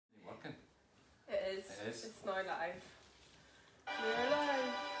It is. It's now live. We're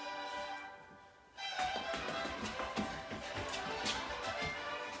live.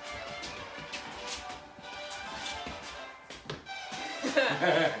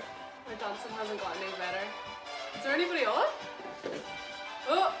 My dancing hasn't got any better. Is there anybody on?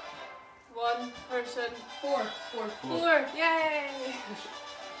 Oh! One person. Four. Yay!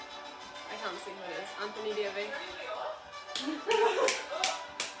 I can't see who it is. Anthony Davey.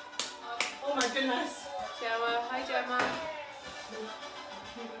 Oh my goodness. Gemma. Hi Gemma.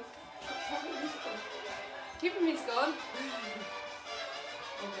 Keep the music on.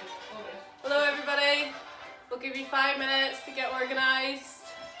 Hello everybody. We'll give you 5 minutes to get organised.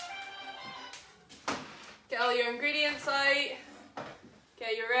 Get all your ingredients out.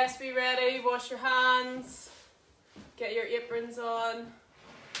 Get your recipe ready. Wash your hands. Get your aprons on. And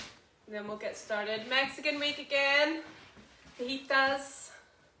then we'll get started. Mexican week again. Fajitas.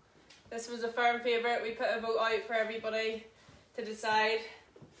 This was a firm favourite. We put a vote out for everybody to decide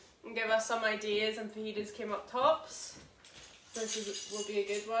and give us some ideas, and fajitas came up tops. This will be a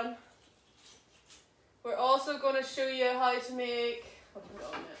good one. We're also going to show you how to make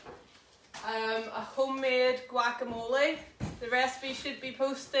a homemade guacamole. The recipe should be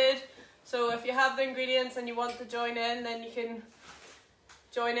posted, so if you have the ingredients and you want to join in, then you can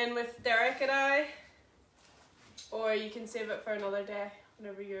join in with Derek and I, or you can save it for another day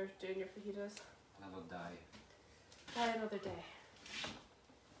whenever you're doing your fajitas. Another day. Die another day.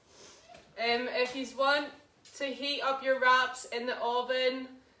 If you want to heat up your wraps in the oven,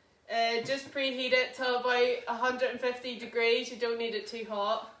 just preheat it to about 150 degrees. You don't need it too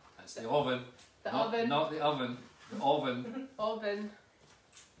hot. That's the oven. Oven. Not the oven. The oven. Oven.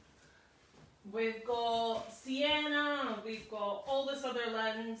 We've got Sienna, we've got all the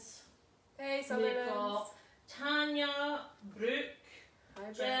Sutherlands. Hey, We've Sutherland. got Tanya, Brooke, Hi,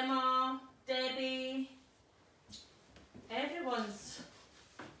 Brooke. Gemma, Debbie. Everyone's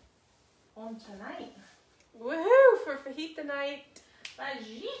on tonight. Woohoo for fajita night.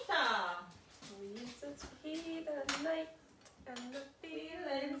 Fajita! Oh yes, it's fajita night, and the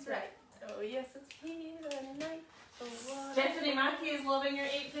feeling's right. Oh yes, it's fajita night. Oh, what Stephanie Mackey is loving your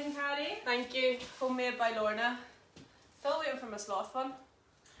apron, Carrie. Thank you. Homemade by Lorna. Still waiting for my sloth one.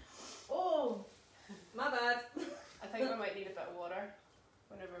 Oh, my bad. I think we might need a bit of water.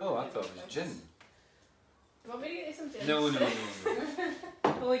 Whenever Oh, we I do thought it this. was gin. Do you want me to get you some gin? No.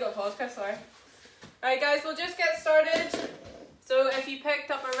 I've only got vodka, sorry. Alright guys, we'll just get started. So if you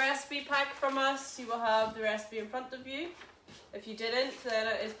picked up a recipe pack from us, you will have the recipe in front of you. If you didn't, then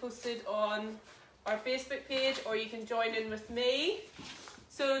it is posted on our Facebook page, or you can join in with me.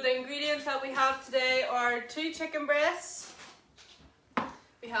 So the ingredients that we have today are 2 chicken breasts.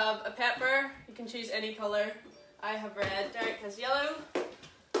 We have a pepper, you can choose any colour. I have red, Derek has yellow.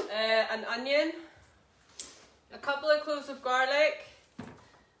 An onion, a couple of cloves of garlic,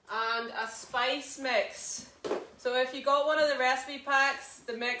 and a spice mix. So if you got one of the recipe packs,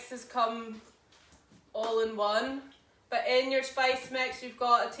 the mixes come all in one. But in your spice mix, you've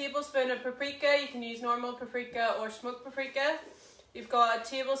got a tablespoon of paprika. You can use normal paprika or smoked paprika. You've got a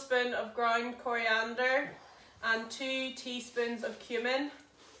tablespoon of ground coriander and 2 teaspoons of cumin.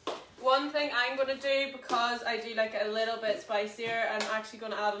 One thing I'm going to do, because I do like it a little bit spicier, I'm actually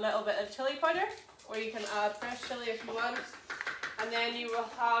going to add a little bit of chili powder, or you can add fresh chili if you want. And then you will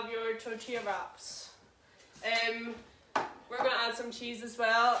have your tortilla wraps. We're going to add some cheese as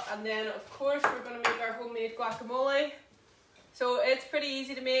well, and then of course we're going to make our homemade guacamole. So it's pretty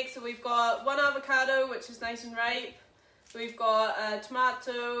easy to make. So we've got 1 avocado, which is nice and ripe. We've got a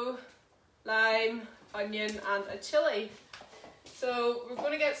tomato, lime, onion, and a chili. So we're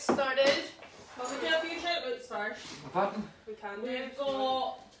going to get started. Can we do a few shout outs first? Pardon? We can do. We've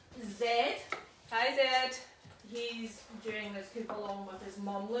got Zed. Hi Zed. He's doing this cook along with his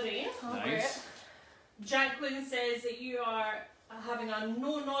mum Lorraine. Oh, Nice. Jacqueline says that you are having a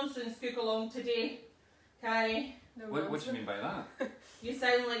no-nonsense cook-along today, Carrie. No What do you mean by that? You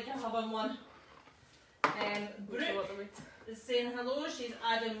sound like you're having one. Brooke great. is saying hello. She's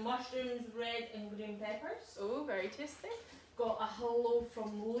adding mushrooms, red and green peppers. Oh, very tasty. Got a hello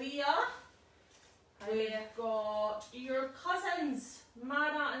from Leah. Hi, We've Leah. got your cousins,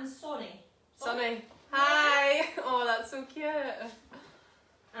 Mara and Sonny. Sonny. Hi. Oh, that's so cute.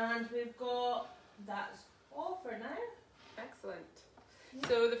 And we've got, that's all for now. Excellent.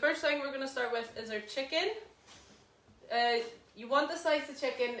 So the first thing we're going to start with is our chicken. You want to slice the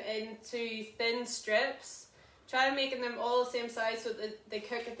chicken into thin strips. Try making them all the same size so that they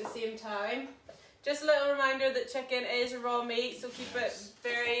cook at the same time. Just a little reminder that chicken is a raw meat, so keep it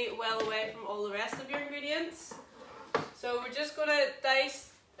very well away from all the rest of your ingredients. So we're just going to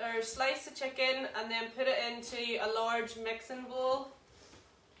dice or slice the chicken and then put it into a large mixing bowl.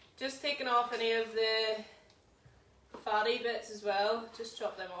 Just taking off any of the fatty bits as well. Just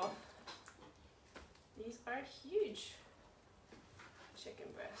chop them off. These are huge chicken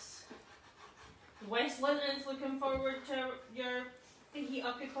breasts. West Linton's looking forward to your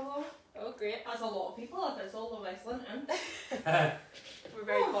fajita piccolo. Oh, great. As a lot of people, if it's all of West Linton. We're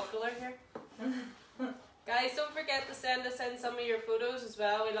very popular here. Guys, don't forget to send us in some of your photos as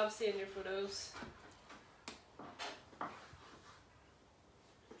well. We love seeing your photos.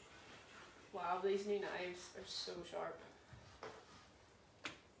 Wow, these new knives are so sharp. I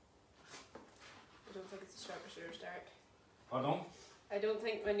don't think it's as sharp as yours, Derek. Pardon? I don't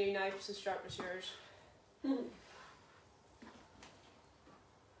think my new knife's as sharp as yours. The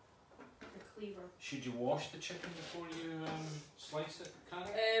cleaver. Should you wash the chicken before you slice it,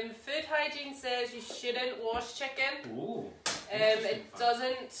 Carrie? Food hygiene says you shouldn't wash chicken. Oh. It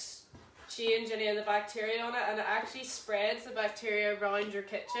doesn't change any of the bacteria on it, and it actually spreads the bacteria around your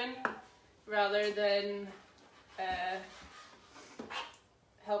kitchen rather than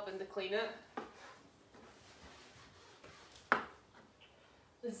helping to clean it.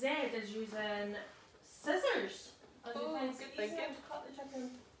 Zed is using scissors. As Oh, you find good it easier thinking. to cut the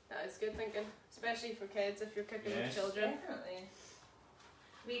chicken. That is good thinking, especially for kids if you're cooking Yes. with children. Definitely.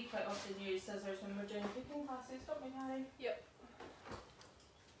 We quite often use scissors when we're doing cooking classes, don't we, Harry? Yep.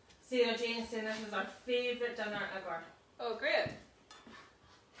 Sarah Jane's saying this is our favourite dinner ever. Oh, great.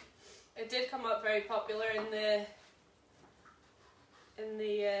 It did come up very popular in the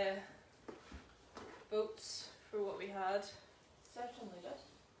votes for what we had. Certainly did.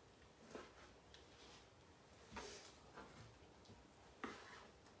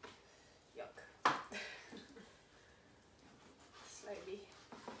 Yuck. Slightly.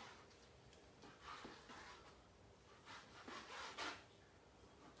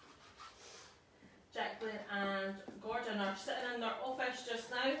 Jacqueline and Gordon are sitting in their office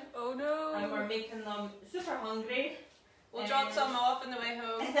just now Oh no. and we're making them super hungry. We'll drop some off on the way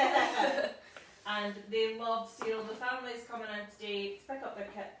home. And they love cereal. The family's coming in today to pick up their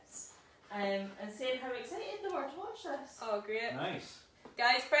kits and saying how excited they were to watch this. Oh, great. Nice.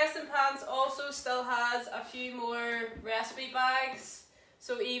 Guys, Preston Pans also still has a few more recipe bags.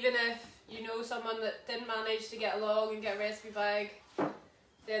 So even if you know someone that didn't manage to get along and get a recipe bag,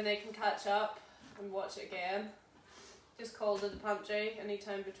 then they can catch up and watch it again. Just call to the pantry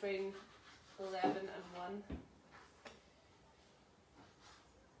anytime between 11 and 1.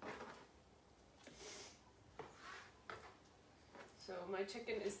 So my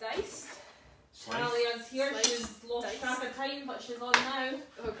chicken is diced. Talia's here. Slice. She's lost Dice. track of time, but she's on now.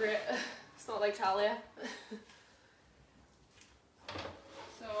 Oh great, it's not like Talia.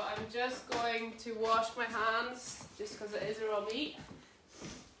 So I'm just going to wash my hands just because it is a raw meat.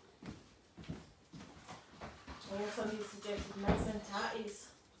 Oh, somebody suggested mince and tatties.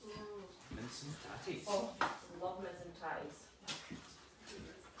 Mince and tatties. Oh, I love mince and tatties.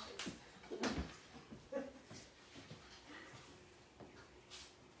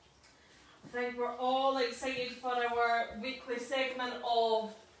 I think we're all excited for our weekly segment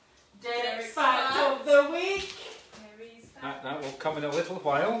of Derek's Derek's Fact Fact. of the Week. That will come in a little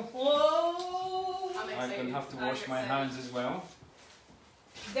while. Whoa! I'm I'm excited. going to have to I'm wash my excited. hands as well.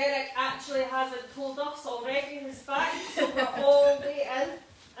 Derek actually hasn't told us already his fact, so we're all waiting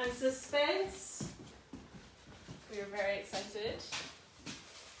in suspense. We are very excited.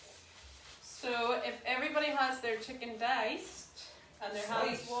 So if everybody has their chicken diced and their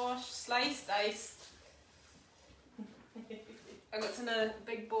hands Sliced. washed, sliced, diced, and it's in a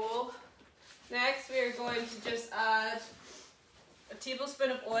big bowl. Next we are going to just add a tablespoon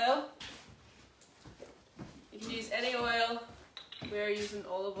of oil. You can use any oil. We are using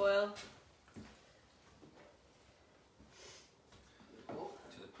olive oil.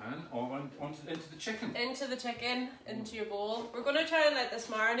 To the pan or into the chicken. Into the chicken, into your bowl. We're going to try and let this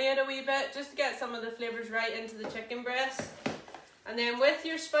marinate a wee bit just to get some of the flavours right into the chicken breast. And then with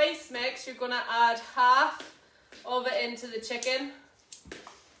your spice mix, you're going to add half of it into the chicken.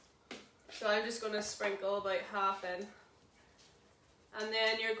 So I'm just going to sprinkle about half in. And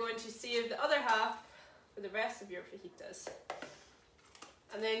then you're going to save the other half for the rest of your fajitas.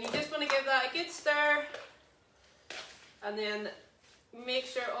 And then you just want to give that a good stir. And then make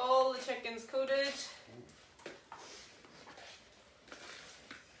sure all the chicken's coated.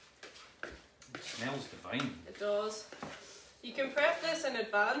 It smells divine. It does. You can prep this in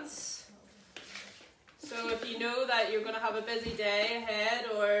advance. So if you know that you're going to have a busy day ahead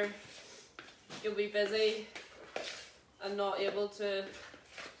or you'll be busy and not able to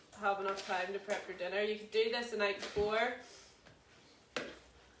have enough time to prep your dinner, you could do this the night before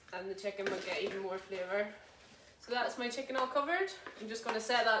and the chicken will get even more flavour. So that's my chicken all covered. I'm just going to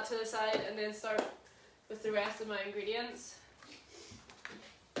set that to the side and then start with the rest of my ingredients.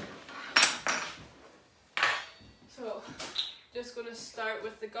 So, just going to start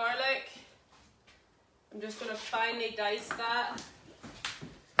with the garlic. I'm just going to finely dice that.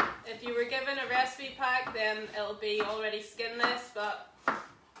 If you were given a recipe pack, then it'll be already skinless, but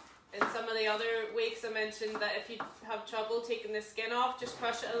in some of the other weeks I mentioned that if you have trouble taking the skin off, just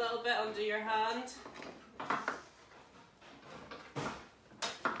crush it a little bit under your hand.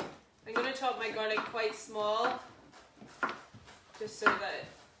 I'm going to chop my garlic quite small, just so that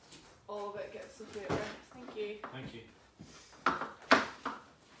all of it gets the flavour. Thank you. Thank you. Can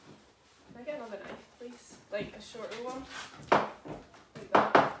I get another knife, please? Like a shorter one? Like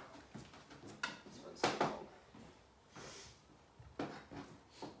that. This one's too long.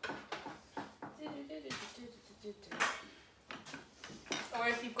 Or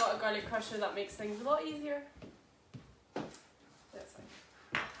if you've got a garlic crusher, that makes things a lot easier. That's fine.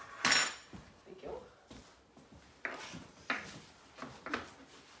 Thank you.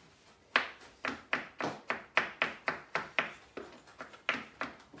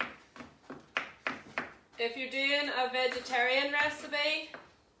 If you're doing a vegetarian recipe,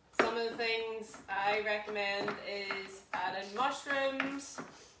 some of the things I recommend is adding mushrooms.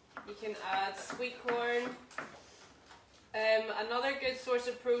 You can add sweet corn. Another good source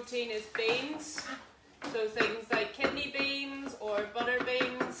of protein is beans. So things like kidney beans or butter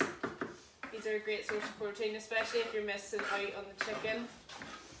beans. These are a great source of protein, especially if you're missing out on the chicken.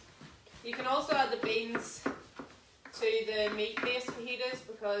 You can also add the beans to the meat-based fajitas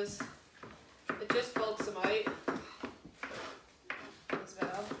because it just bulks them out as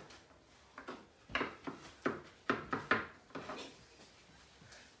well.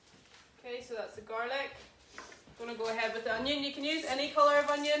 Okay, so that's the garlic. I'm going to go ahead with the onion. You can use any colour of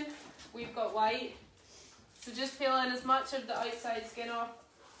onion. We've got white. So just peel in as much of the outside skin off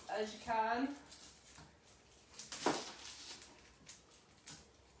as you can.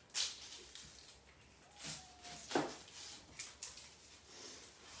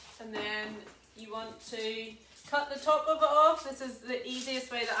 And then you want to cut the top of it off. This is the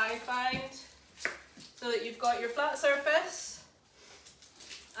easiest way that I find. So that you've got your flat surface.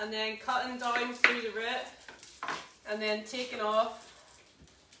 And then cutting down through the root. And then taking off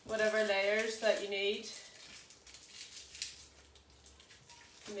whatever layers that you need.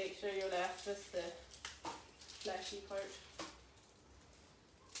 Make sure you're left with the fleshy part.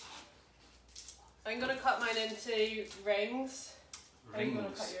 I'm going to cut mine into rings. How are you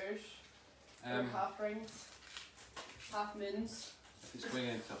going to cut yours? Or half rings? Half moons? If it's going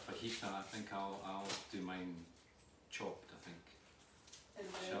into a fajita, I think I'll do mine chopped, I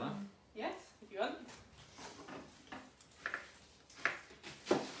think. Shall I? Yes, if you want.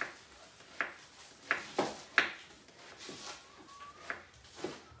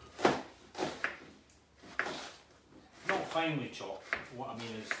 Not finely chopped. What I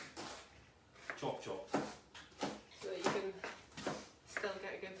mean is chop. So that you can still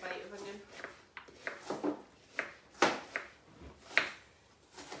get a good bite of onion.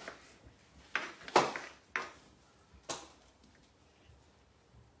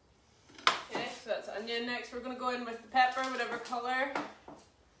 Okay, so that's onion. Next we're going to go in with the pepper, whatever colour.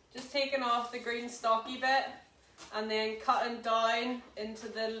 Just taking off the green stalky bit and then cutting down into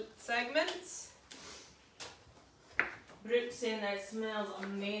the segments. Brooke's saying that it smells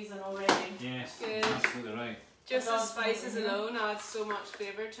amazing already. Yes, Good. absolutely right. Just the spices alone adds so much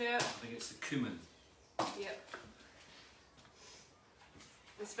flavour to it. I think it's the cumin. Yep.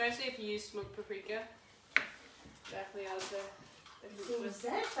 Especially if you use smoked paprika. Definitely adds the So the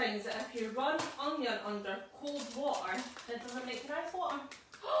sad thing is that if you run onion under cold water, it doesn't make rice water.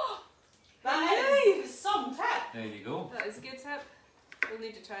 That is some tip. There you go. That is a good tip. We'll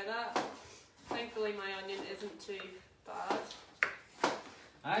need to try that. Thankfully my onion isn't too bad.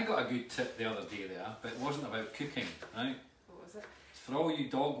 I got a good tip the other day there, but it wasn't about cooking, right? What was it? For all you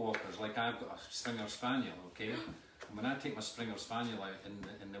dog walkers, like I've got a Springer Spaniel, okay? And when I take my Springer Spaniel out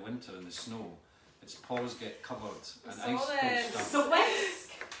in the winter in the snow, its paws get covered and ice stuff. The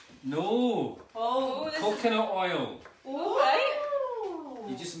whisk. No! Oh, this Coconut oil. Oh, right.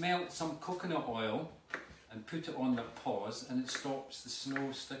 You just melt some coconut oil and put it on their paws and it stops the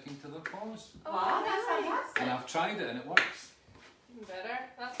snow sticking to their paws. Wow, that's fantastic. And I've tried it and it works. Even better.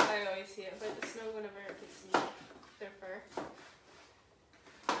 That's what I always say about the snow whenever it gets in their fur.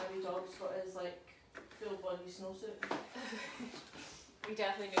 Every dog's got his like full body snowsuit. We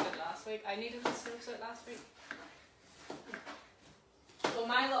definitely needed it last week. I needed the snowsuit last week. So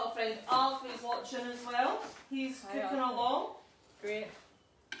my little friend Alfie's watching as well. He's Hi, cooking Alfie. along. Great.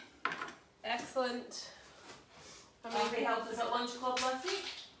 Excellent. How many They helped us at lunch club last week.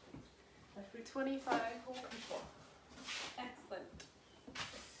 25 whole people. Excellent.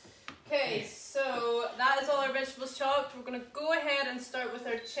 Okay, so that is all our vegetables chopped. We're going to go ahead and start with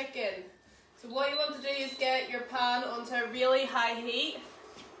our chicken. So what you want to do is get your pan onto a really high heat.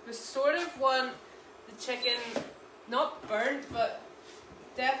 We sort of want the chicken not burnt, but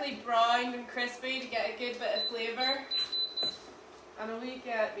definitely browned and crispy to get a good bit of flavour. And we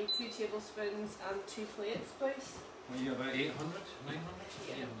get me 2 tablespoons and 2 plates, please. What are you, about 800? 900?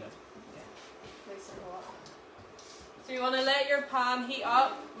 Yeah. Nice and hot. So you want to let your pan heat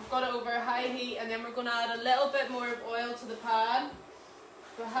up. We've got it over high heat, and then we're going to add a little bit more of oil to the pan.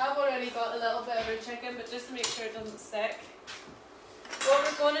 We have already got a little bit of our chicken, but just to make sure it doesn't stick.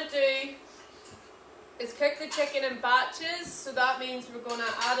 What we're going to do is cook the chicken in batches. So that means we're going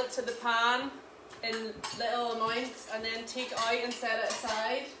to add it to the pan in little amounts, and then take it out and set it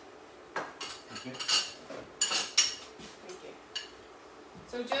aside. Okay. Thank you.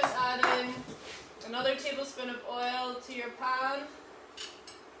 So just add in another tablespoon of oil to your pan.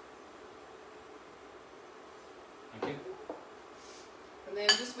 Okay. And then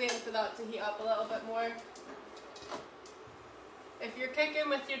just waiting for that to heat up a little bit more. If you're cooking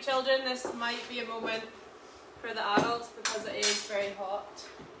with your children, this might be a moment for the adults because it is very hot.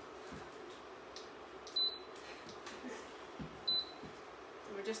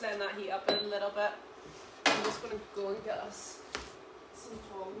 We're just letting that heat up a little bit. I'm just going to go and get us some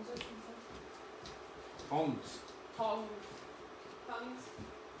tongs or something. Tongs. Tongs.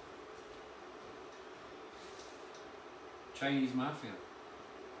 Chinese mafia.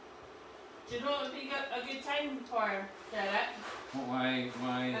 Do you know what would be a good time for, Derek? What, why It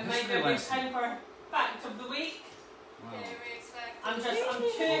might be history a good lesson? time for fact of the week. Wow. I'm too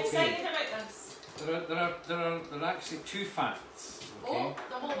excited about this. There are actually 2 facts. Okay. Oh,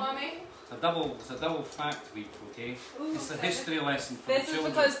 double whammy. It's a double fact week, okay? Ooh, It's a history lesson for this the is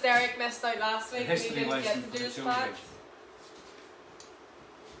children. because Derek missed out last week and he history didn't get lesson to for do the his children. facts.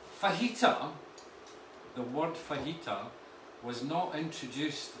 Fajita, the word fajita, was not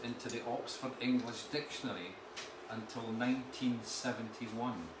introduced into the Oxford English Dictionary until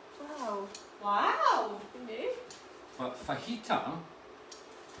 1971. Wow. Wow. You knew? But fajita,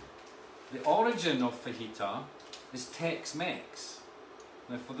 the origin of fajita is Tex-Mex.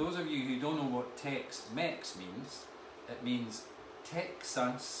 Now, for those of you who don't know what Tex-Mex means, it means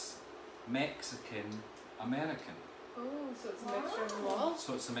Texas, Mexican, American. Oh, so it's a mixture of them all.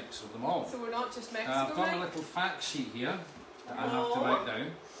 So it's a mix of them all. So we're not just I've Mexico, got a right? little fact sheet here that I have to write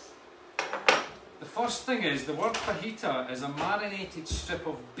down. The first thing is, the word fajita is a marinated strip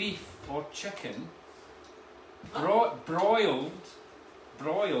of beef or chicken, broiled,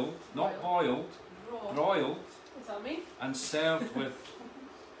 not boiled, broiled, What's that mean? and served with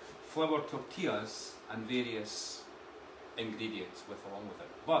flour tortillas and various ingredients along with it.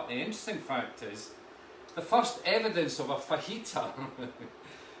 But the interesting fact is, the first evidence of a fajita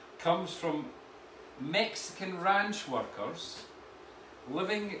comes from Mexican ranch workers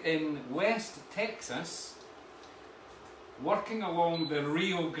living in West Texas, working along the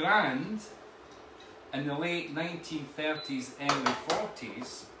Rio Grande in the late 1930s, early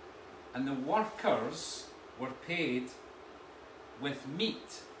 40s, and the workers were paid with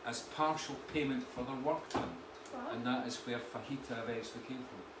meat as partial payment for their work done. Wow. And that is where fajita eventually came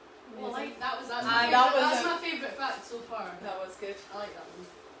from. Well, that's my favourite fact so far. That was good. I like that one.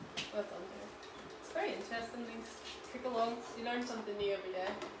 Well done there. It's very interesting things. Click along. You learn something new every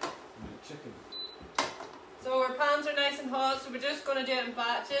day. Chicken. So our pans are nice and hot, so we're just going to do it in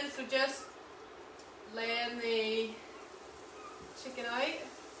batches. So just laying the chicken out.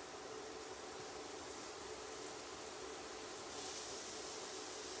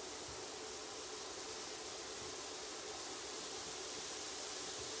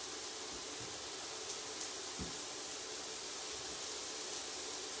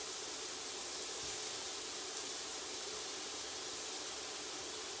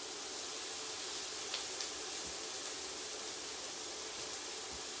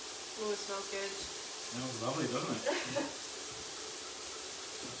 Oh, it smells good. Smells lovely, doesn't it?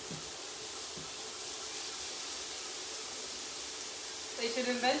 They should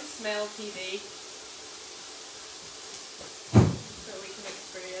invent smell TV so we can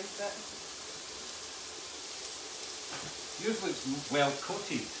experience it. Yours looks well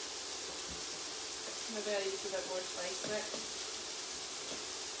coated. Maybe I use a bit more spice in it.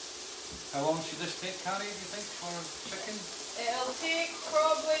 How long should this take, Carrie, do you think, for chicken? It'll take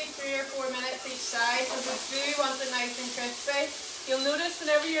probably 3 or 4 minutes each side because we do want it nice and crispy. You'll notice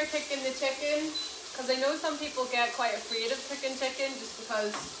whenever you're cooking the chicken, because I know some people get quite afraid of cooking chicken just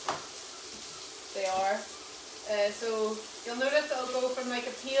because they are. So you'll notice it'll go from like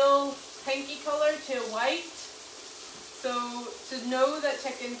a pale pinky colour to a white. So to know that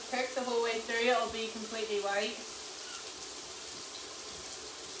chicken's cooked the whole way through, it'll be completely white.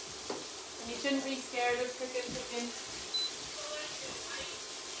 And you shouldn't be scared of cooking chicken.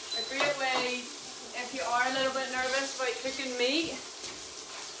 A great way, if you are a little bit nervous about cooking meat,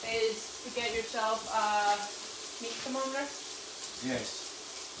 is to get yourself a meat thermometer.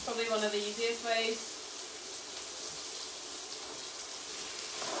 Yes. Probably one of the easiest ways.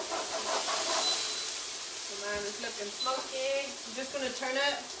 The man is looking smoky. I'm just going to turn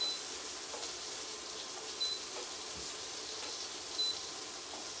it.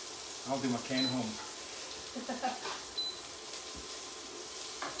 I'll do my can home.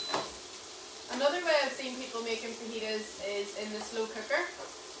 Another way I've seen people making fajitas is in the slow cooker.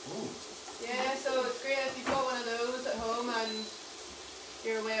 Ooh. Yeah, so it's great if you've got one of those at home and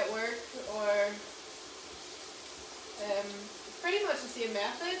you're away at work, or it's pretty much the same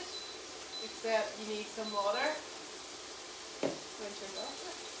method, except you need some water.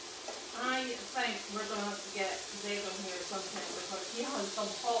 I think we're going to have to get Zed on here sometime because he has some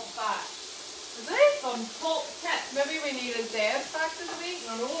hot facts. Is it? Some hot tips. Maybe we need a Zed fact of the week.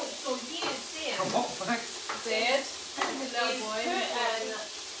 I know, so he is saying From what fact? Zed. he's put in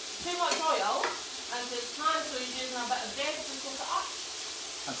too much oil and his pan, so he's using a bit of bread to cook it up.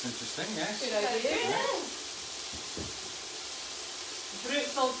 That's interesting, yes. Good idea.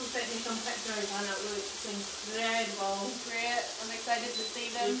 Brooke's also sent me some pictures and it looks incredible. Great. I'm excited to see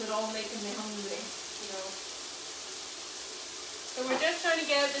them. These are all making me hungry. So we're just trying to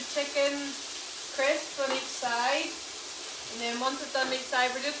get the chicken crisp on each side. And then once it's done on each side,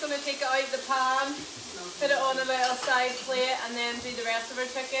 we're just going to take it out of the pan, put it on a little side plate, and then do the rest of our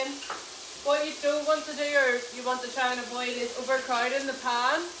chicken. What you don't want to do, or you want to try and avoid, is overcrowding the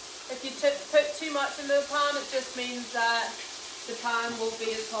pan. If you put too much in the pan, it just means that the pan won't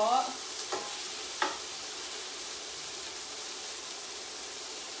be as hot.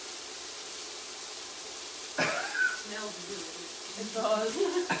 Smells good. It does.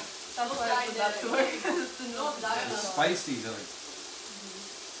 That's why I put that to work. Not that It's much. spicy, though.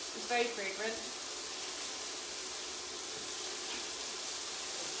 It's very fragrant.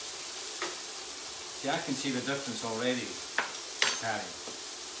 See, I can see the difference already, Carrie.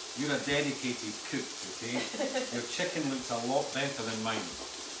 You're a dedicated cook, okay? Your chicken looks a lot better than mine,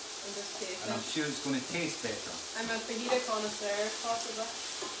 I'm just and tasting. I'm sure it's going to taste better. I'm a fajita connoisseur, possibly.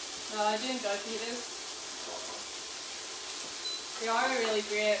 No, I do enjoy fajitas. They are a really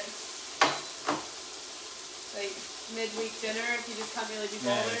great, like, midweek dinner if you just can't really be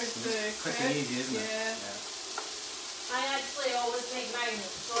bothered it's to quick cook. and easy, isn't it? Yeah. I actually always make mine,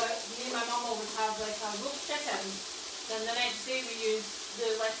 so me and my mum always have like a roast chicken. Then the next day we use the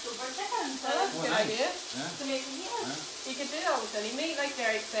leftover chicken Oh, that's a Oh, good nice. idea. Yeah. to make fajitas. Yeah. You could do that with any meat, like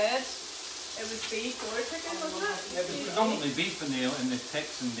Derek said. It was beef or chicken, wasn't it? It was predominantly beef in the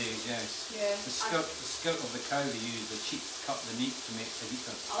Texan days, yes. Yeah. The skirt of the cow they used, the cheek cut the meat to make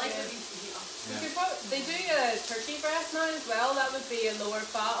fajitas. I like Yeah. the beef fajita. You Yeah. could they do a turkey breast now as well. That would be a lower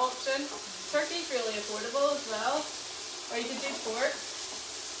fat option. Turkey's really affordable as well. Or you could do pork.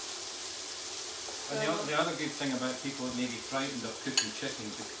 And the other good thing about people that may be frightened of cooking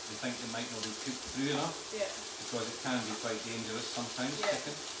chicken, they think they might not be cooked through enough, Yeah. because it can be quite dangerous sometimes, Yeah.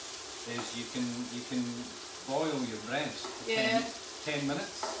 chicken, is you can boil your breast for Yeah. 10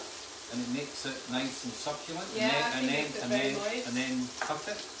 minutes, and it makes it nice and succulent, Yeah, actually makes it very moist. and then cut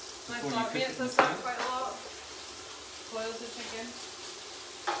it My before you cook it flatmates in the does that pan. quite a lot. Boils the chicken.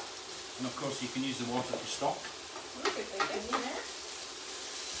 And of course you can use the water to stock. Oh, good thinking.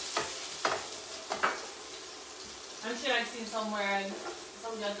 I'm sure I've seen somewhere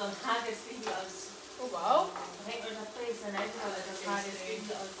somebody has done haggis fajitas. Oh wow, I think there's a place in Edinburgh that does haggis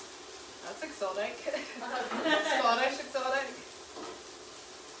fajitas. that's exotic. Scottish exotic.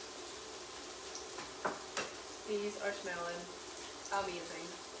 These are smelling amazing,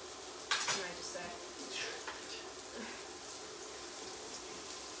 can I just say.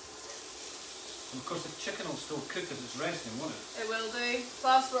 And of course the chicken will still cook as it's resting, won't it? It will do.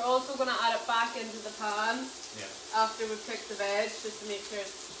 Plus we're also going to add it back into the pan Yeah. after we've cooked the veg, just to make sure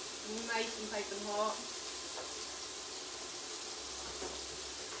it's nice and piping hot.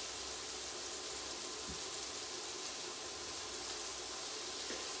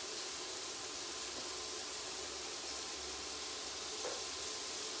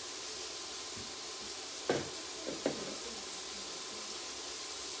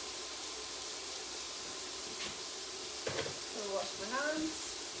 So wash my hands.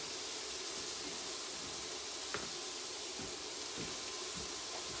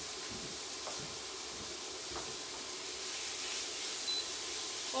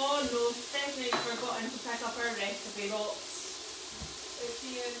 Oh no, Stephanie's forgotten to pick up her recipe box. Is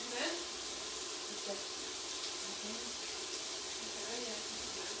she in then?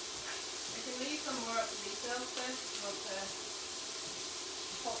 I can leave some more up to details this. Want to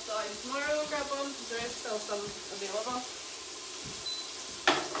pop down tomorrow, grab one, because there is still some available.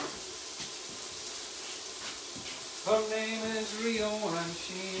 Her name is Rio and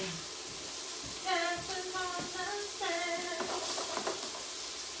she...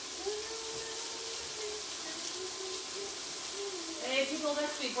 People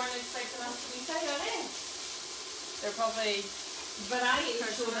this week weren't expecting us to be tired, eh? They're probably variety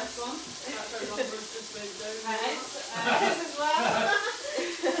show this one. that's our numbers just went down. As well.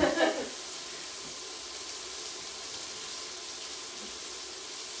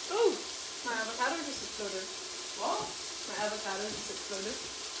 Oh, my avocado just exploded. What? My avocado just exploded.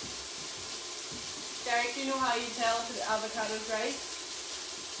 Derek, do you know how you tell if the avocado's right?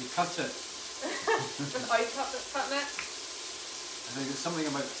 You cut it. Without cutting it? I think it's something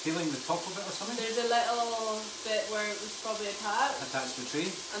about peeling the top of it or something. There's a little bit where it was probably attached. Attached to the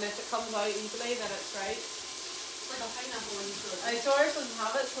tree. And if it comes out easily, then it's right. It's like a pineapple when you throw it. Ours doesn't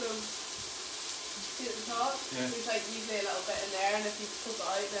have it, so see at the top? Yeah. There's like usually a little bit in there, and if you pull it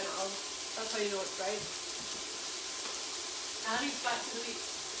out, then that's how you know it's right. Annie's back to the week.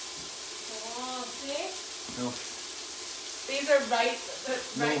 Oh, see? No. These are ripe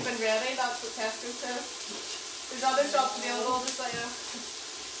and ready, that's what Tesco says. There's other shops available, just like that.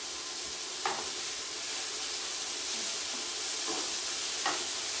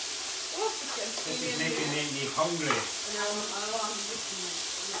 Oh, it's good. This is making me hungry.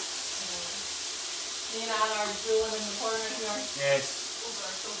 Me and Anna are drooling in the corner here. Yes.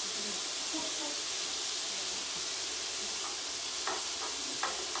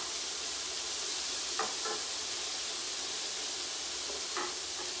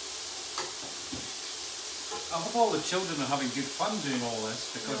 I hope all the children are having good fun doing all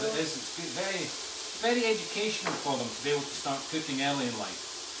this, because it's very educational for them to be able to start cooking early in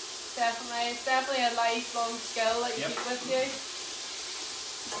life. Definitely, it's definitely a lifelong skill that you keep with you.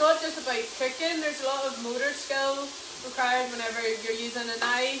 It's not just about cooking, there's a lot of motor skill required whenever you're using a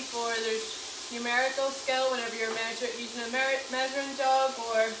knife, or there's numerical skill whenever you're using a measuring jug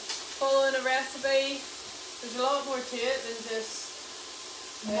or following a recipe. There's a lot more to it than just...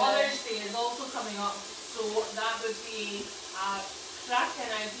 Mother's Day is also coming up, so that would be a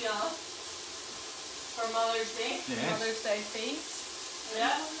cracking idea for Mother's Day. Yes. Mother's Day feast.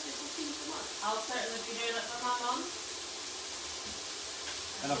 Yeah. I'll certainly be doing it for my mum.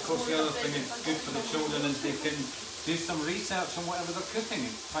 And of course the other thing is good for the children is they can do some research on whatever they're cooking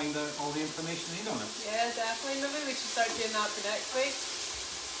and find out all the information they need on it. Yeah, definitely. Maybe we should start doing that for next week.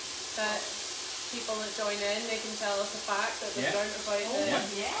 That people that join in, they can tell us a fact that they've learned about the...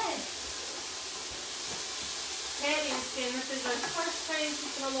 Yes. Terry was saying this is our first time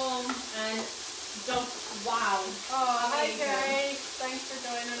taking along and just wow. Oh, hi Carrie. Thanks for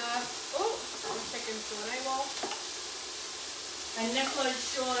joining us. Oh, the chicken's doing a wall. And Nicola's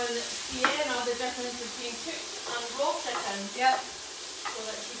showing Sienna the difference between cooked and raw chicken. Yep. So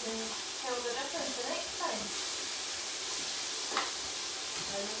that she can tell the difference the next time.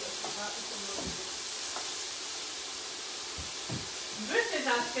 Bruce is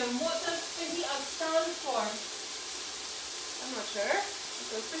asking, what does Fajitas stand for? I'm not sure.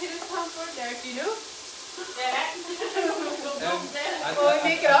 What's Fajitas stand for? Derek, do you know? Derek? Well, we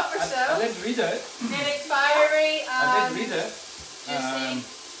make it up I ourselves. did read it. Derek Fiery and... I did read it. Juicy.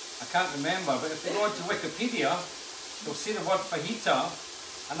 I can't remember, but if they go into Wikipedia, they'll see the word fajita,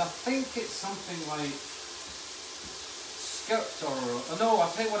 and I think it's something like skirt or no,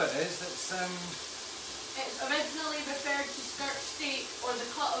 I'll tell you what it is. It's originally referred to skirt steak or the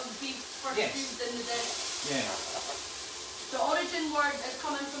cut of beef first used in the dish. Yeah. The origin word is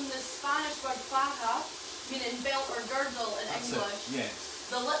coming from the Spanish word faja, meaning belt or girdle in That's English. it. Yes.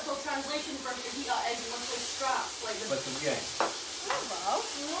 The literal translation for fajita is little straps, like the... Oh, wow.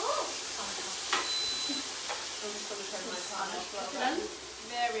 Oh. I'm just going to turn my pan off a little bit.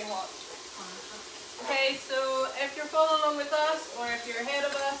 Very hot. Okay, so if you're following along with us, or if you're ahead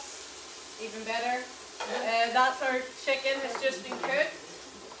of us, even better. That's our chicken, has just been cooked.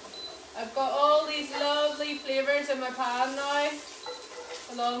 I've got all these lovely flavours in my pan now,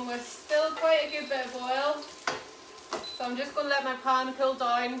 along with still quite a good bit of oil. So I'm just going to let my pan cool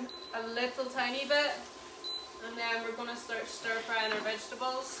down a little tiny bit, and then we're going to start stir frying our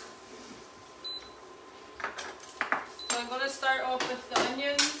vegetables. So I'm going to start off with the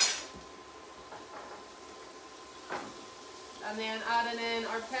onions, and then adding in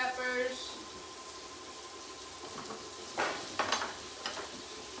our peppers.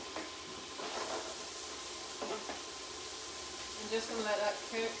 just going to let that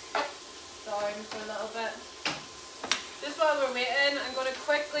cook down for a little bit. Just while we're waiting, I'm going to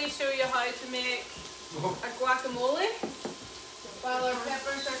quickly show you how to make a guacamole while our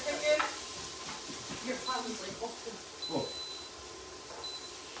peppers are cooking. Your father's like, Oh.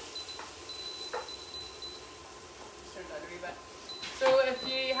 Turn down a wee bit. So if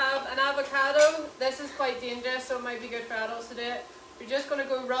you have an avocado, this is quite dangerous, so it might be good for adults to do it. You're just going to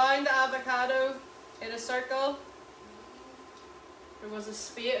go round the avocado in a circle. There was a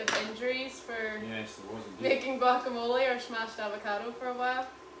spate of injuries for Yes, there was indeed. making guacamole or smashed avocado for a while.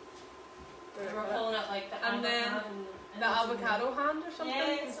 We were calling it like the And then avocado. The avocado hand or something.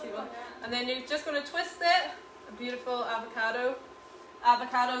 Yeah, something like that. And then you're just going to twist it. A beautiful avocado.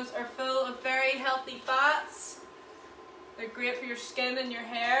 Avocados are full of very healthy fats. They're great for your skin and your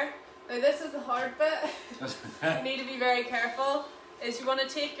hair. Now this is the hard bit. You need to be very careful. Is you want to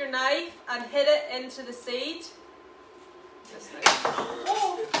take your knife and hit it into the seed. This knife.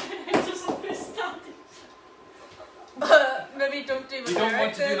 Oh, I just understand. Maybe don't do what You don't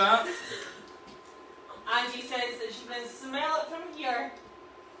want to do that? Angie says that she can smell it from here.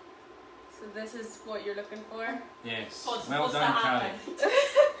 So this is what you're looking for. Yes. What's Well supposed to done, happen? Carrie.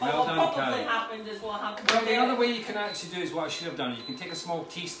 Well What done, probably Carrie. happened is what happened. Well, the other way you can actually do is what I should have done. You can take a small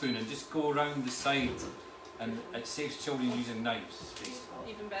teaspoon and just go around the side, and it saves children using knives.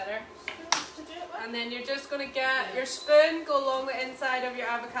 Basically. Even better. To do it with. And then you're just going to get your spoon, go along the inside of your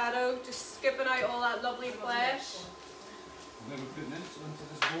avocado, just skipping out all that lovely flesh. We're putting it into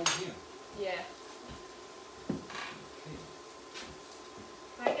this bowl here. Yeah. Okay.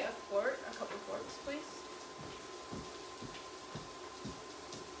 Can I get a fork? A couple of forks, please.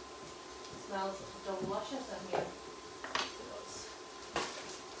 Smells delicious in here.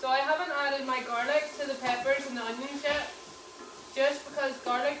 So I haven't added my garlic to the peppers and the onions yet, just because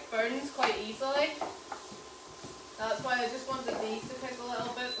garlic burns quite easily. That's why I just wanted these to cook a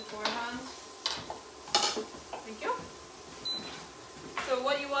little bit beforehand. Thank you. So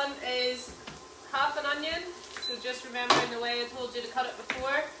what you want is half an onion. So just remembering the way I told you to cut it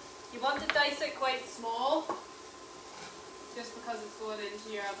before. You want to dice it quite small, just because it's going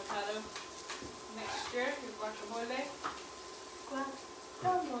into your avocado mixture, your guacamole.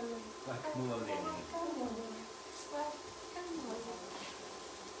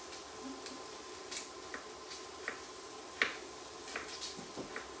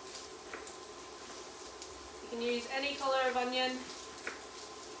 You can use any colour of onion.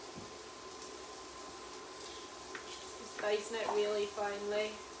 Just dicing it really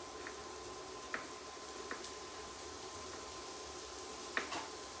finely.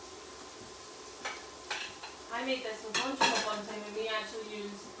 I made this with lunch one time and we actually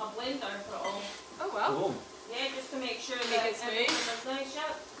used a blender for it all. Oh well. Oh. Yeah, just to make sure Make that it smooth. everything was nice,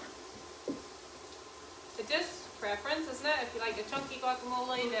 yeah. It's just preference, isn't it? If you like a chunky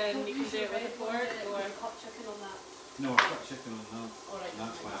guacamole, then you can do it with a fork or hot chicken on that. No, I've got chicken on that. Alright.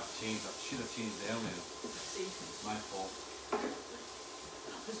 That's why I've changed. I should have changed it earlier. See, It's my fault.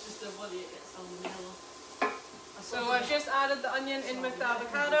 it's just the one that gets on the yellow. So I've just added the onion in with the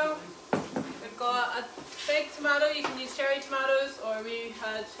avocado. We've got a big tomato, you can use cherry tomatoes, or we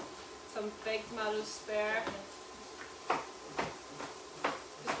had some big tomatoes spare.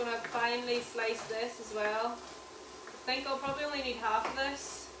 Just going to finely slice this as well. I think I'll probably only need half of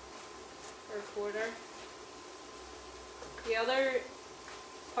this, or a quarter. The other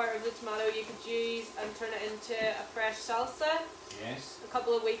part of the tomato you could use and turn it into a fresh salsa. Yes. A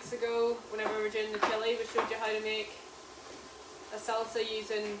couple of weeks ago, whenever we were doing the chili, we showed you how to make a salsa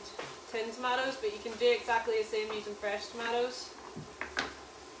using tin tomatoes, but you can do exactly the same using fresh tomatoes.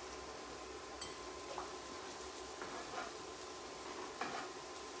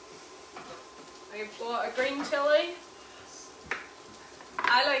 I've got a green chili.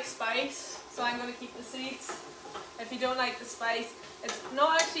 I like spice, so I'm going to keep the seeds. If you don't like the spice, it's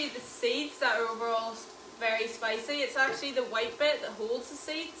not actually the seeds that are overall very spicy, it's actually the white bit that holds the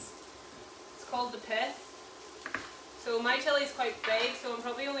seeds. It's called the pith. So my chili is quite big, so I'm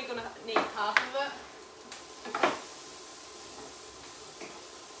probably only going to need half of it.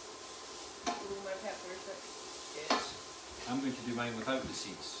 Ooh, my peppers are good. I'm going to do mine without the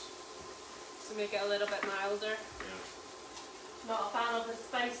seeds. To make it a little bit milder. Yeah. Not a fan of the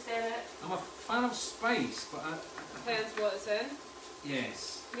spice in it. I'm a fan of spice, but Depends what it's in.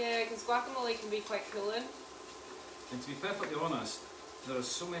 yes. Yeah, because guacamole can be quite cooling. And to be perfectly honest, there are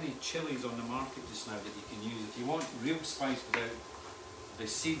so many chilies on the market just now that you can use. If you want real spice without the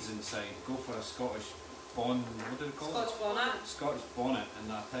seeds inside, go for a Scottish what do they call Scotch bonnet. it? Scottish bonnet,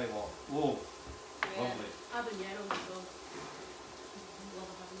 and I'll tell you what, whoa, Yeah. lovely. Habanero as well. Love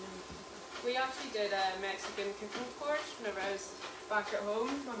a habanero. We actually did a Mexican cooking course whenever I was back at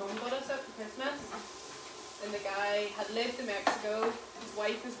home. My mum got us it for Christmas. And the guy had lived in Mexico, his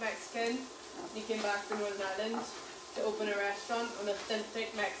wife was Mexican, and he came back to Northern Ireland to open a restaurant, an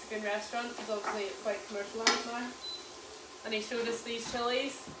authentic Mexican restaurant, because obviously it's quite commercialised now. And he showed us these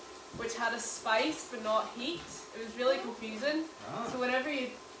chilies, which had a spice but not heat. It was really confusing. So whenever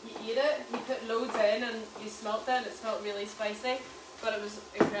you eat it, you put loads in and you smelt it, and it smelled really spicy. But it was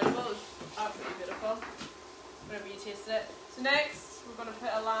incredible, it was absolutely beautiful whenever you tasted it. So next, we're going to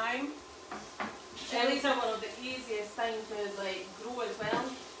put a lime. Chilies are one of the easiest things to like grow as well.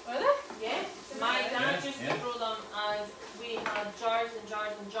 Are they? Yeah. My dad used to grow them, and we had jars and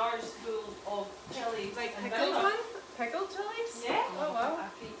jars and jars full of chilies. Like and pickled vinegar. one? Pickled chilies? Yeah. Oh wow. I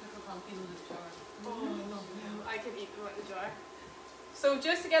can eat pickled jalapenos in the jar. Oh, I could eat them out the jar. So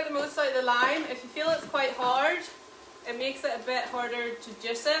just to get the most out of the lime, if you feel it's quite hard, it makes it a bit harder to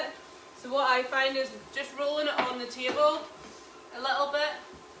juice it. So what I find is just rolling it on the table a little bit,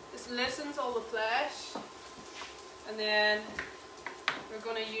 this loosens all the flesh. And then we're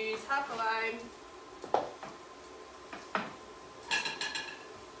going to use half a lime.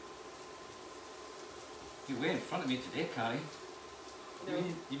 You're way in front of me today, Carrie. No.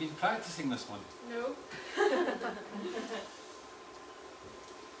 You've been practicing this one. No.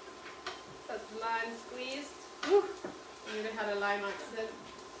 That's the lime squeezed. I nearly had a lime accident.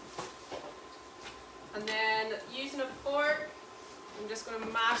 And then using a fork, I'm just going to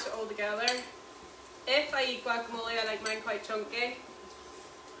mash it all together. If I eat guacamole, I like mine quite chunky.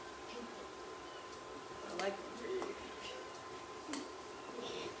 I like it really big.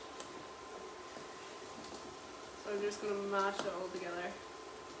 So I'm just going to mash it all together.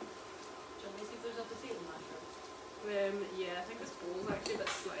 Do you want me to see if there's up the table masher? Yeah, I think this bowl's actually a bit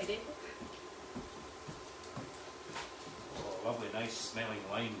slidey. Oh, lovely, nice smelling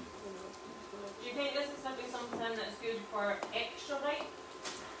lime. Do you think this is maybe something that's good for extra ripe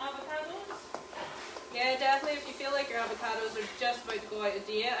avocados? Yeah, definitely. If you feel like your avocados are just about to go out of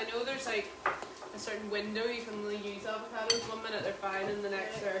date, I know there's like a certain window you can only use avocados. 1 minute they're fine and the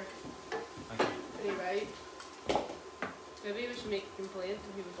next they're pretty ripe. Maybe we should make a complaint to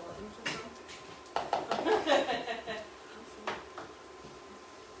who bought them or something.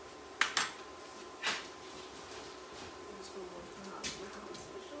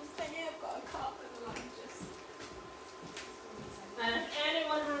 And if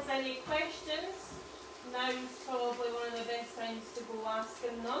anyone has any questions, now's probably one of the best times to go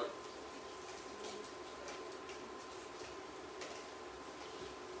asking them.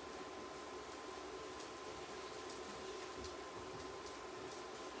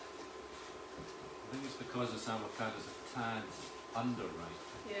 I think it's because this avocado's a tad underripe.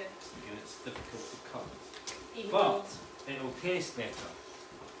 Yeah. And it's difficult to cut. Even But old. it'll taste better.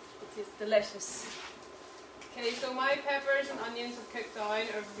 It is delicious. Okay, so my peppers and onions have cooked down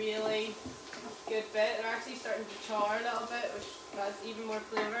a really good bit. They're actually starting to char a little bit, which adds even more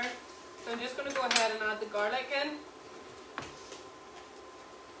flavour. So I'm just going to go ahead and add the garlic in.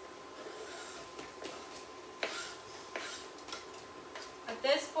 At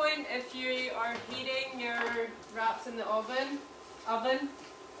this point, if you are heating your wraps in the oven, however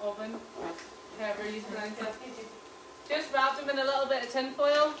you pronounce it, just wrap them in a little bit of tin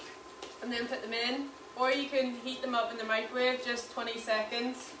foil and then put them in. Or you can heat them up in the microwave, just 20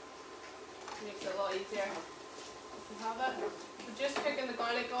 seconds. Makes it a lot easier. You can have it. So just cooking the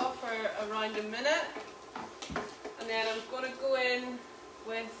garlic off for around a minute. And then I'm going to go in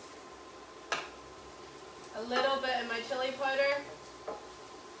with a little bit of my chili powder.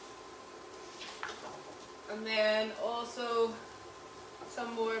 And then also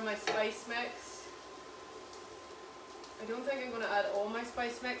some more of my spice mix. I don't think I'm going to add all my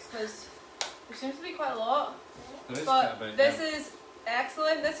spice mix because there seems to be quite a lot. There is But quite a bit, this yeah. is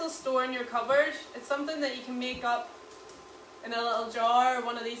excellent. This will store in your cupboard. It's something that you can make up in a little jar or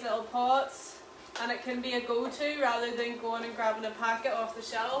one of these little pots, and it can be a go-to rather than going and grabbing a packet off the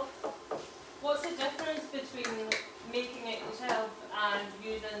shelf. What's the difference between making it yourself and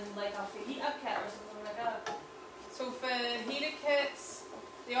using like a fajita kit or something like that? So fajita kits,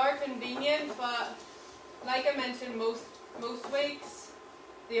 they are convenient, but like I mentioned most weeks,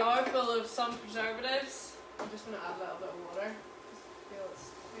 they are full of some preservatives. I'm just going to add a little bit of water. Just feel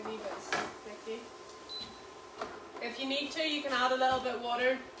it's maybe a bit sticky. If you need to, you can add a little bit of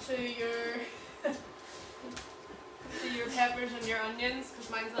water to your to your peppers and your onions, because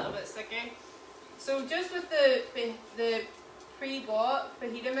mine's a little bit sticky. So just with the pre-bought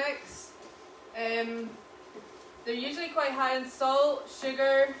fajita mix, they're usually quite high in salt,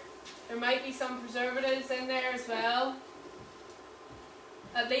 sugar. There might be some preservatives in there as well.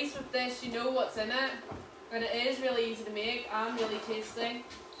 at least with this you know what's in it, and it is really easy to make and really tasty.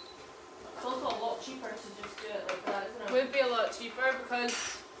 It's also a lot cheaper to just do it like that, isn't It it? would be a lot cheaper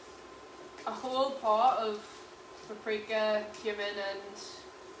because a whole pot of paprika, cumin and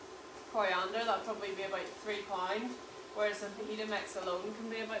coriander, that'd probably be about £3, whereas the fajita mix alone can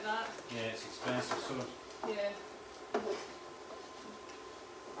be about that. Yeah, it's expensive, so. Yeah.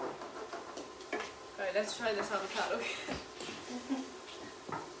 Right, let's try this avocado.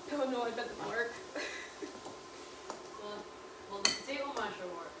 Oh no, I bet it work. Well, the potato masher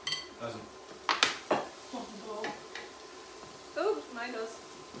work. Doesn't. Oh, mine does.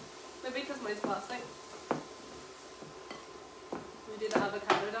 Maybe because mine's plastic. We do the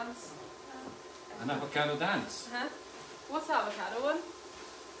avocado dance. An avocado dance. Huh? What's the avocado one?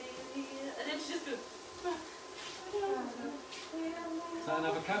 And then she just goes. Is that an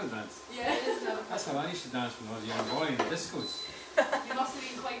avocado dance? Yeah. It is an avocado. That's how I used to dance when I was a young boy in the discos. You must have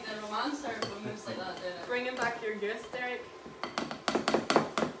been quite the romancer for moves like that, didn't it? Bringing back your youth, Derek.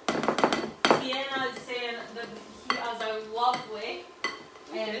 Sienna is saying that the fajitas are lovely.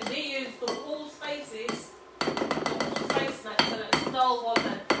 And they used the whole spices, the whole spice mix, and it still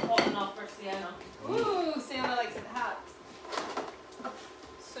wasn't hot enough for Sienna. Ooh, Sienna likes it hot.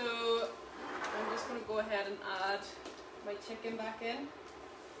 So, I'm just going to go ahead and add my chicken back in.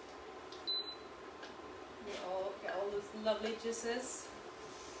 Get all those lovely juices.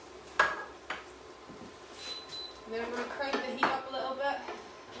 And then I'm going to crank the heat up a little bit.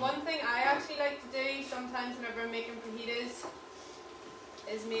 One thing I actually like to do sometimes whenever I'm making fajitas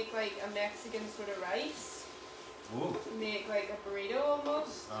is make like a Mexican sort of rice. Oh. Make like a burrito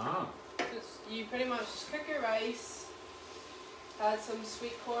almost. Ah. You pretty much just cook your rice, add some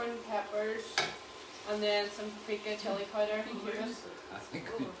sweet corn, peppers, and then some paprika, chili powder, and cumin. I think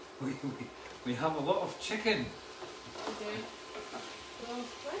we have a lot of chicken. We do. So,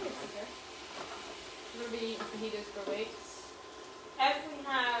 right, okay. We're going to be eating fajitas for weeks. If we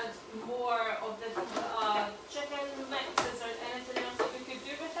had more of the chicken mixes or anything else that we could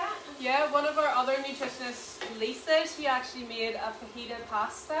do with that? Yeah, one of our other nutritionists, Lisa, she actually made a fajita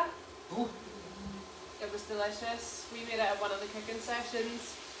pasta. Oh. It was delicious. We made it at one of the cooking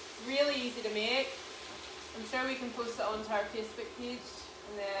sessions. Really easy to make. I'm sure we can post it onto our Facebook page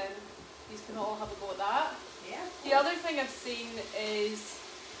and then you can all have a go at that. Yeah. The other thing I've seen is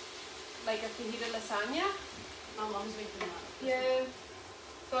like a fajita lasagna. My mum's making that. Yeah.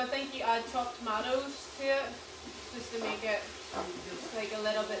 So I think you add chopped tomatoes to it just to make it like a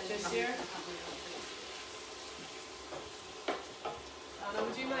little bit juicier. Anna,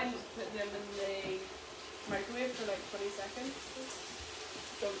 would you mind putting them in the microwave for like 20 seconds?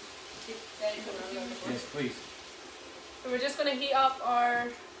 Don't keep going around the board. Yes, please. So we're just going to heat up our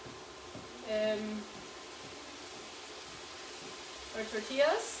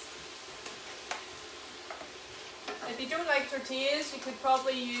tortillas. If you don't like tortillas, you could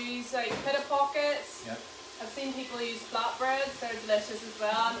probably use like pita pockets. Yep. I've seen people use flatbreads, they're delicious as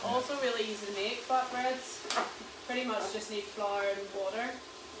well, and also really easy to make flatbreads. Pretty much just need flour and water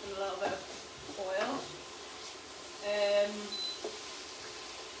and a little bit of oil.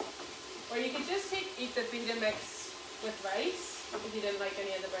 Or you could just eat the fajita mix with rice if you didn't like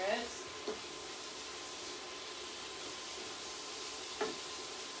any of the breads.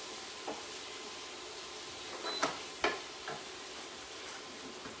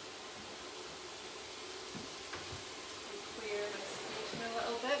 Clear my station a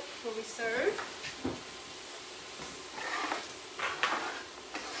little bit before we serve.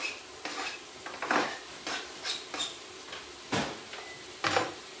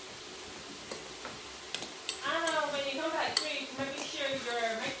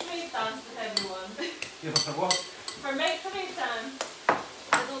 You know what? For microwave dance. I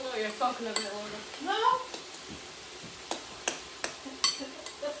don't know what you're talking about, Laura. No.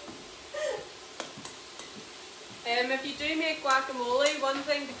 If you do make guacamole, one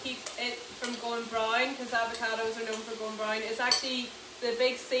thing to keep it from going brown, because avocados are known for going brown, is actually the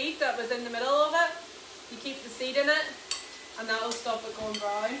big seed that was in the middle of it. You keep the seed in it, and that will stop it going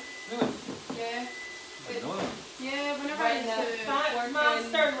brown. Really? Yeah. I didn't know that. Yeah, whenever Right, I used to fact work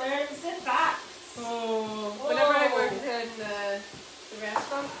master learns the facts. whenever I worked in the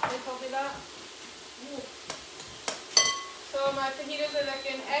restaurant, they told me that. So my fajitas are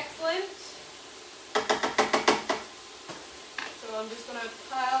looking excellent. So I'm just going to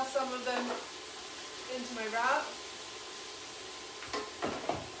pile some of them into my wrap.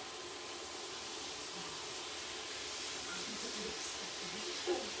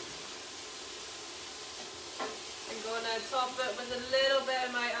 I'm going to top it with a little bit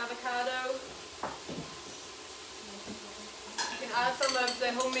of my avocado. You can add some of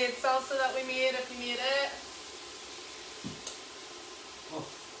the homemade salsa that we made if you made it. Oh.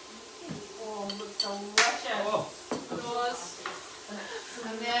 Oh, it looks delicious. Oh. Those.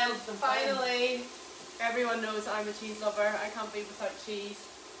 And then finally, everyone knows I'm a cheese lover. I can't be without cheese.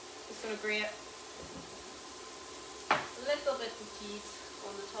 Just gonna grate a little bit of cheese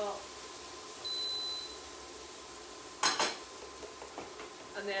on the top.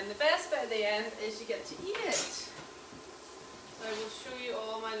 And then the best bit at the end is you get to eat it. So I will show you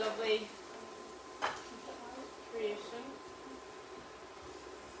all my lovely creation.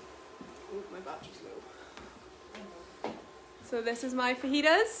 Oh, my battery's low. So this is my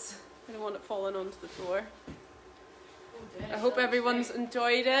fajitas. I don't want it falling onto the floor. I hope everyone's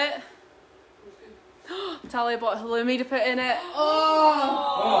enjoyed it. Talia bought halloumi to put in it.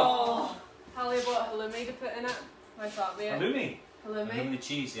 Oh! Talia bought halloumi to put in it. How's that, mate? Halloumi. Halloumi. Halloumi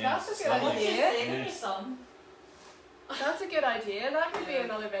cheese, yeah. That's a It's good lovely. idea. Yes. That's a good idea. That could be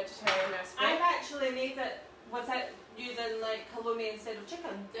another vegetarian recipe. I've actually made it without using like halloumi instead of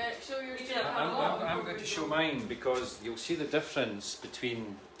chicken. Derek, show your You chicken. do it. I'm going to show mine because you'll see the difference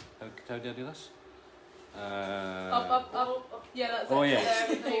between. How do I do this? Up. Yeah, that's Oh, it. yeah.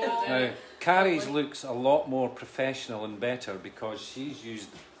 There you go. Now, Carrie's looks a lot more professional and better because she's used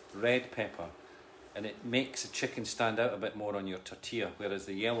red pepper and it makes the chicken stand out a bit more on your tortilla, whereas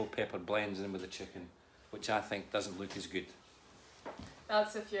the yellow pepper blends in with the chicken, which I think doesn't look as good.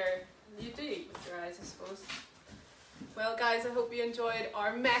 That's if you do eat with your eyes, I suppose. Well, guys, I hope you enjoyed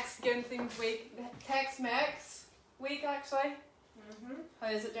our Mexican themed week, Tex-Mex week, actually. How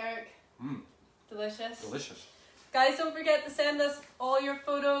is it, Derek? Delicious. Delicious. Guys, don't forget to send us all your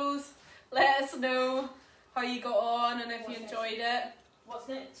photos. Let us know how you got on and if you enjoyed it. What's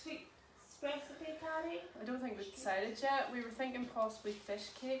next week's recipe, Carrie? I don't think we've decided yet. We were thinking possibly fish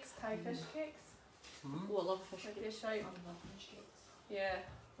cakes, Thai fish cakes. Oh, I love fish Might be a cakes. shout. I love fish cakes. Yeah,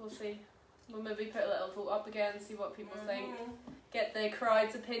 we'll see. We'll maybe put a little vote up again and see what people think. Get the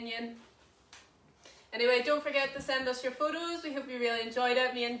crowd's opinion. Anyway, don't forget to send us your photos. We hope you really enjoyed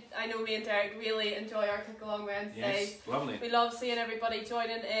it. I know me and Derek really enjoy our Cook Along Wednesdays. Yes, lovely. We love seeing everybody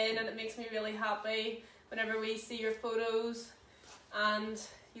joining in, and it makes me really happy whenever we see your photos and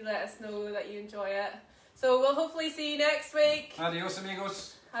you let us know that you enjoy it. So we'll hopefully see you next week. Adios,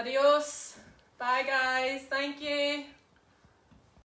 amigos. Adios. Bye, guys. Thank you.